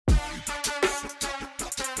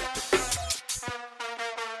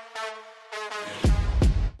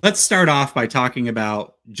Let's start off by talking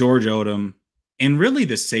about George Odum and really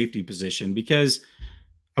the safety position because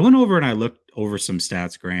I went over and I looked over some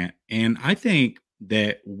stats, Grant, and I think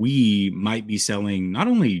that we might be selling not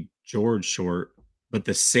only George short, but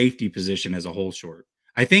the safety position as a whole short.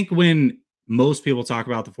 I think when most people talk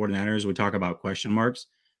about the 49ers, we talk about question marks.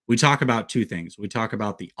 We talk about two things. We talk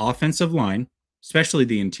about the offensive line, especially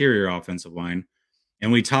the interior offensive line,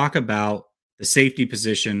 and we talk about the safety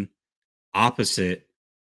position opposite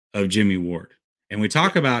of Jimmy Ward. And we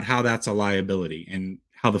talk about how that's a liability and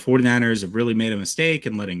how the 49ers have really made a mistake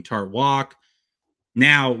in letting Tart walk.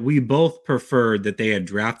 Now, we both preferred that they had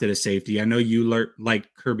drafted a safety. I know you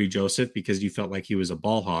liked Kirby Joseph because you felt like he was a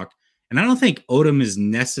ball hawk. And I don't think Odom is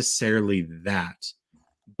necessarily that,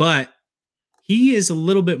 but he is a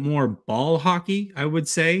little bit more ball hockey, I would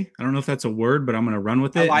say. I don't know if that's a word, but I'm going to run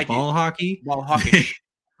with I it. like Ball it. hockey. Ball hawkish.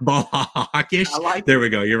 Ball hawkish. I like There it. we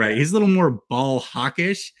go. You're right. He's a little more ball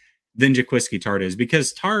hawkish than Jaquiski Tart is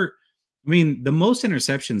because Tart, I mean, the most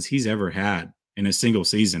interceptions he's ever had in a single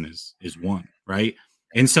season is one, right?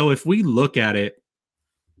 And so if we look at it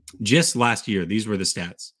just last year, these were the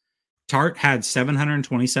stats. Tart had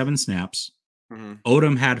 727 snaps. Mm-hmm.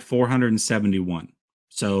 Odom had 471.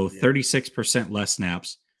 So 36% less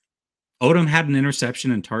snaps. Odom had an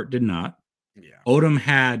interception and Tart did not. Yeah. Odom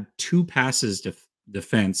had two passes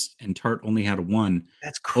defense and Tart only had one.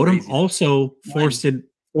 That's crazy. Odom also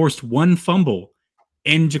forced one fumble,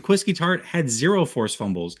 and Jaquiski Tart had zero forced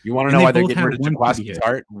fumbles. You want to know why they're getting rid of Jaquiski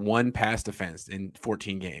Tart? One pass defense in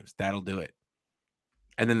 14 games. That'll do it.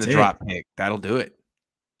 And then the drop pick. That'll do it.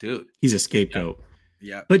 Dude. He's a scapegoat.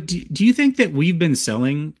 Yeah. But do you think that we've been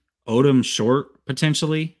selling Odom short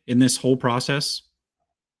potentially in this whole process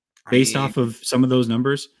based off of some of those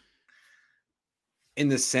numbers? In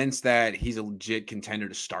the sense that he's a legit contender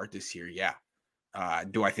to start this year, yeah.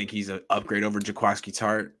 Do I think he's an upgrade over Jaquiski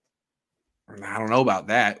Tart? I don't know about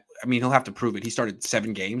that. I mean, he'll have to prove it. He started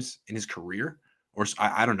 7 games in his career, or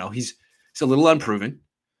I don't know. He's a little unproven,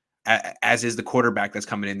 as is the quarterback that's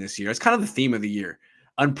coming in this year. It's kind of the theme of the year: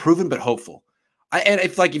 unproven but hopeful. And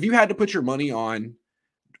if you had to put your money on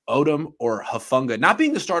Odom or Hufanga, not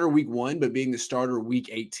being the starter week 1, but being the starter week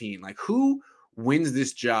 18, like who wins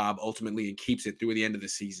this job ultimately and keeps it through the end of the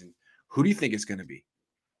season? Who do you think it's going to be?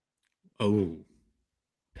 Oh,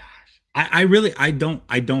 gosh. I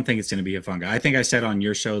don't think it's going to be Hufanga. I think I said on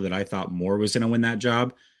your show that I thought Moore was going to win that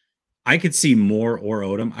job. I could see Moore or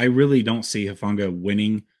Odom. I really don't see Hufanga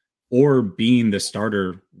winning or being the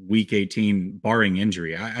starter week 18, barring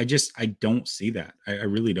injury. I don't see that. I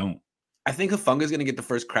really don't. I think Hufanga is going to get the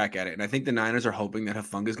first crack at it. And I think the Niners are hoping that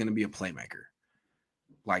Hufanga is going to be a playmaker.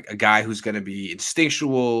 Like a guy who's going to be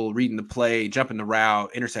instinctual, reading the play, jumping the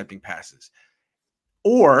route, intercepting passes.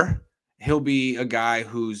 Or he'll be a guy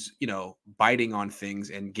who's, biting on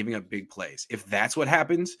things and giving up big plays. If that's what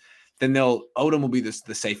happens, then Odom will be the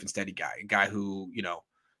safe and steady guy, a guy who,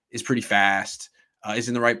 is pretty fast, is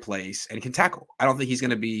in the right place, and can tackle. I don't think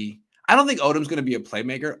Odom's going to be a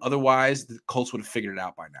playmaker. Otherwise, the Colts would have figured it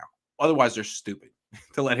out by now. Otherwise, they're stupid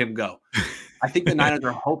to let him go. I think the Niners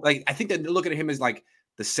are I think that they're looking at him as like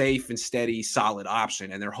the safe and steady, solid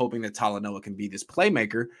option, and they're hoping that Talanoa can be this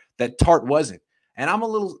playmaker that Tart wasn't. And I'm a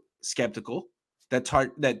little skeptical that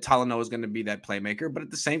Talanoa is going to be that playmaker, but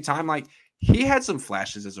at the same time, like he had some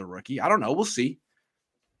flashes as a rookie. I don't know. We'll see.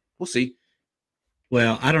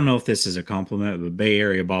 Well, I don't know if this is a compliment, but Bay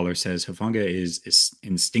Area Baller says Hufanga is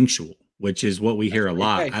instinctual, which is what we hear a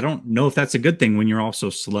lot. I don't know if that's a good thing when you're also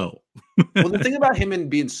slow. Well, the thing about him and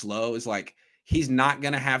being slow is like he's not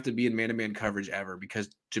going to have to be in man-to-man coverage ever because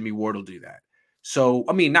Jimmy Ward will do that. So,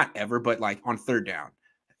 I mean, not ever, but like on third down,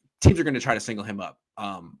 teams are going to try to single him up.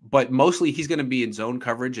 But mostly he's going to be in zone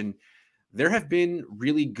coverage. And there have been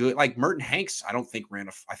really good, like Merton Hanks, I think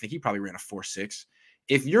he probably ran a 4.6.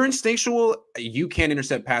 If you're instinctual, you can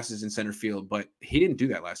intercept passes in center field, but he didn't do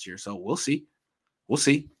that last year. So we'll see.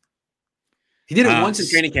 He did it once in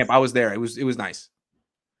training camp. I was there. It was nice.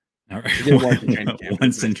 All right.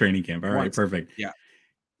 Once in training camp. All right, perfect. Yeah.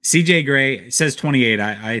 CJ Gray says 28.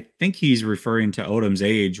 I think he's referring to Odom's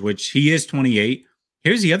age, which he is 28.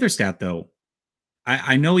 Here's the other stat, though.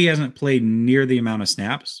 I know he hasn't played near the amount of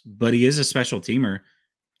snaps, but he is a special teamer.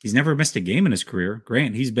 He's never missed a game in his career.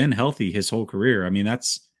 Grant, he's been healthy his whole career. I mean,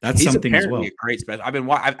 that's something as well. A great special.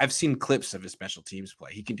 I've seen clips of his special teams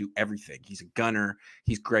play. He can do everything. He's a gunner.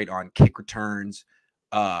 He's great on kick returns.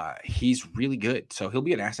 He's really good. So he'll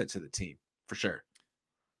be an asset to the team for sure.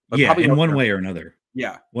 But yeah, in one way or another.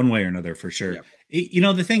 Yeah. One way or another for sure.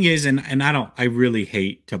 Yeah. The thing is, and I really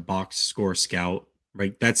hate to box score scout,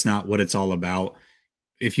 right? That's not what it's all about.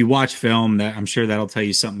 if you watch film, that I'm sure that'll tell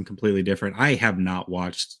you something completely different. I have not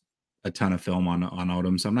watched a ton of film on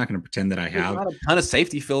Odom, so I'm not going to pretend that I There's have. not a ton of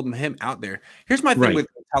safety film him out there. Here's my thing Right. with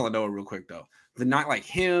Talanoa real quick, though. The not like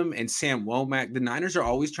him and Sam Womack, the Niners are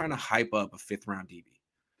always trying to hype up a 5th-round DB.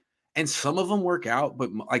 And some of them work out, but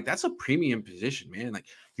like that's a premium position, man. Like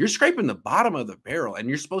you're scraping the bottom of the barrel, and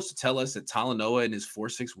you're supposed to tell us that Talanoa and his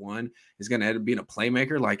 4.61 is going to end up being a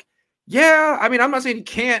playmaker. Like, yeah, I mean, I'm not saying he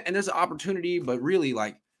can't, and there's an opportunity, but really,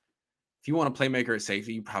 like, if you want a playmaker at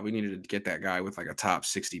safety, you probably needed to get that guy with like a top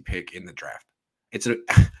 60 pick in the draft. It's a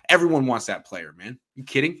everyone wants that player, man. You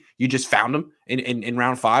kidding? You just found him in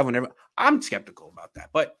round 5. Whenever I'm skeptical about that,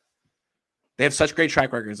 but they have such great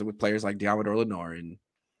track records with players like Diamador Lenore and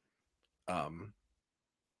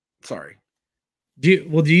sorry. Do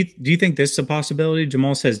you think this is a possibility?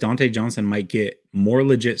 Jamal says Dante Johnson might get more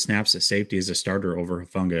legit snaps at safety as a starter over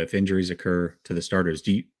Hufanga if injuries occur to the starters.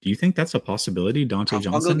 Do you think that's a possibility? Dante Hufanga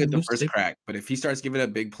will Johnson get the moves to first safety? crack, but if he starts giving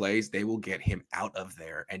up big plays, they will get him out of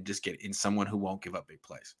there and just get in someone who won't give up big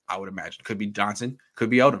plays. I would imagine. Could be Johnson,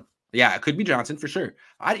 could be Odom. Yeah, it could be Johnson for sure.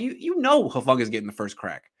 You know Hufanga's getting the first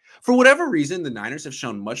crack. For whatever reason, the Niners have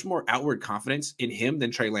shown much more outward confidence in him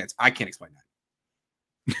than Trey Lance. I can't explain that.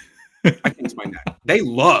 I can't explain that. They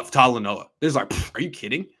love Talanoa. It's like, are you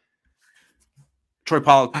kidding? Troy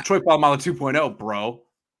Polamalu 2.0, bro.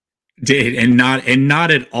 Did and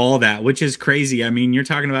not at all that, which is crazy. I mean, you're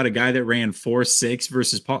talking about a guy that ran 4.6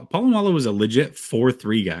 versus Polamalu was a legit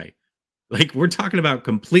 4.3 guy. Like we're talking about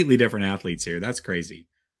completely different athletes here. That's crazy.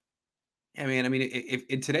 Yeah, man. I mean, if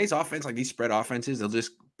in today's offense, like these spread offenses, they'll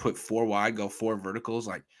just put 4 wide, go 4 verticals.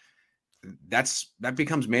 Like that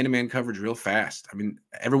becomes man-to-man coverage real fast. I mean,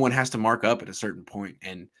 everyone has to mark up at a certain point,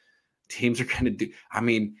 and teams are going to do. I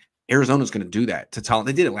mean, Arizona's going to do that to Talanoa.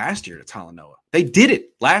 They did it last year to Talanoa. They did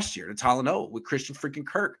it last year to Talanoa with Christian freaking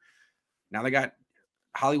Kirk. Now they got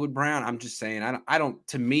Hollywood Brown. I'm just saying, I don't.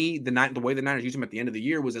 To me, the way the Niners used him at the end of the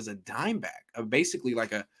year was as a dime back, basically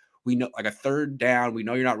like a third down. We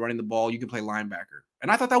know you're not running the ball. You can play linebacker,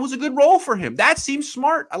 and I thought that was a good role for him. That seems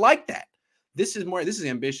smart. I like that. This is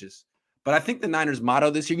ambitious. But I think the Niners'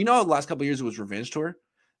 motto this year, the last couple of years it was revenge tour.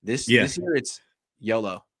 This year it's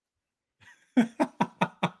YOLO.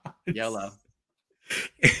 YOLO.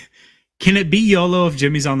 Can it be YOLO if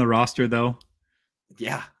Jimmy's on the roster though?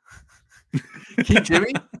 Yeah. Keep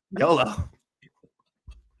Jimmy. YOLO.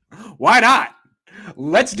 Why not?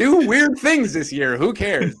 Let's do weird things this year. Who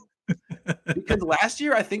cares? Because last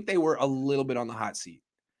year I think they were a little bit on the hot seat.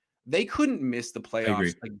 They couldn't miss the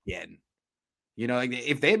playoffs again. Like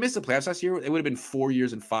if they had missed the playoffs last year, it would have been 4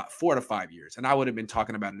 years and 4 to 5 years, and I would have been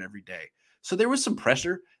talking about it every day. So there was some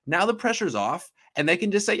pressure. Now the pressure's off, and they can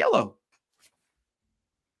just say YOLO.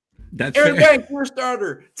 That's Aaron Banks, you're a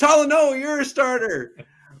starter. Talanoa, you're a starter.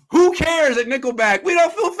 Who cares at Nickelback?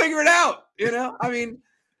 We'll figure it out. I mean,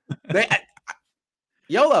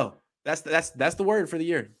 YOLO. That's the word for the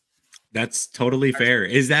year. That's totally fair.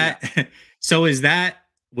 Is that so? Is that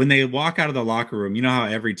when they walk out of the locker room? You know how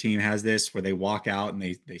every team has this where they walk out and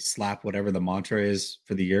they slap whatever the mantra is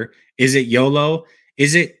for the year. Is it YOLO?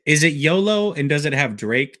 Is it YOLO? And does it have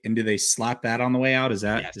Drake? And do they slap that on the way out? Is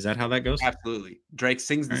that how that goes? Absolutely. Drake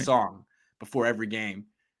sings the song before every game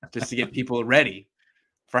just to get people ready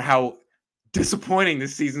for how disappointing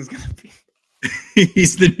this season's going to be.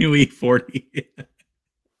 He's the new E40.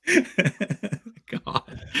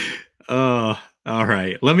 God. Oh, all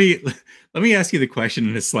right. Let me ask you the question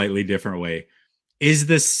in a slightly different way. Is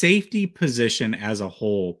the safety position as a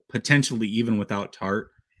whole, potentially even without Tart,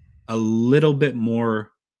 a little bit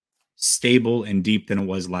more stable and deep than it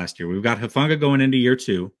was last year? We've got Hufanga going into year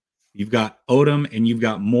 2. You've got Odum, and you've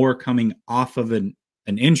got Moore coming off of an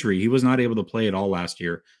injury. He was not able to play at all last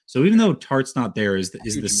year. So even though Tart's not there, is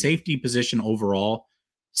the safety position overall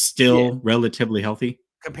still relatively healthy?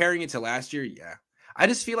 Comparing it to last year, yeah. I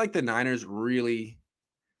just feel like the Niners really,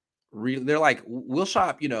 they're like, we'll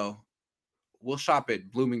shop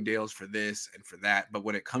at Bloomingdale's for this and for that. But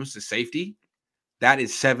when it comes to safety, that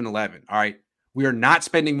is 7-Eleven. All right. We are not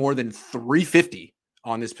spending more than $350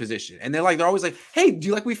 on this position. And they're always like, hey, do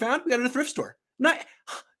you like what we found? We got it at a thrift store. Not,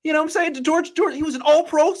 what I'm saying? To George, he was an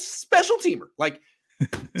all-pro special teamer. Like,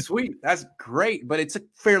 sweet. That's great. But it's a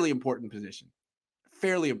fairly important position.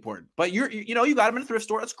 Fairly important. But you got him in a thrift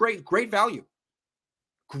store. That's great. Great value.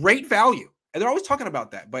 Great value. And they're always talking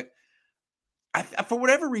about that. But for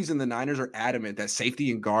whatever reason, the Niners are adamant that safety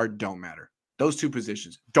and guard don't matter. Those two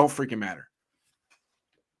positions don't freaking matter.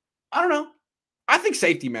 I don't know. I think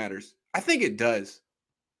safety matters. I think it does.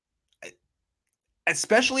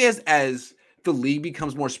 Especially as the league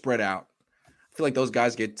becomes more spread out. I feel like those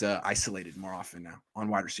guys get isolated more often now on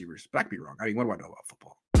wide receivers. But I could be wrong. I mean, what do I know about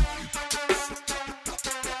football?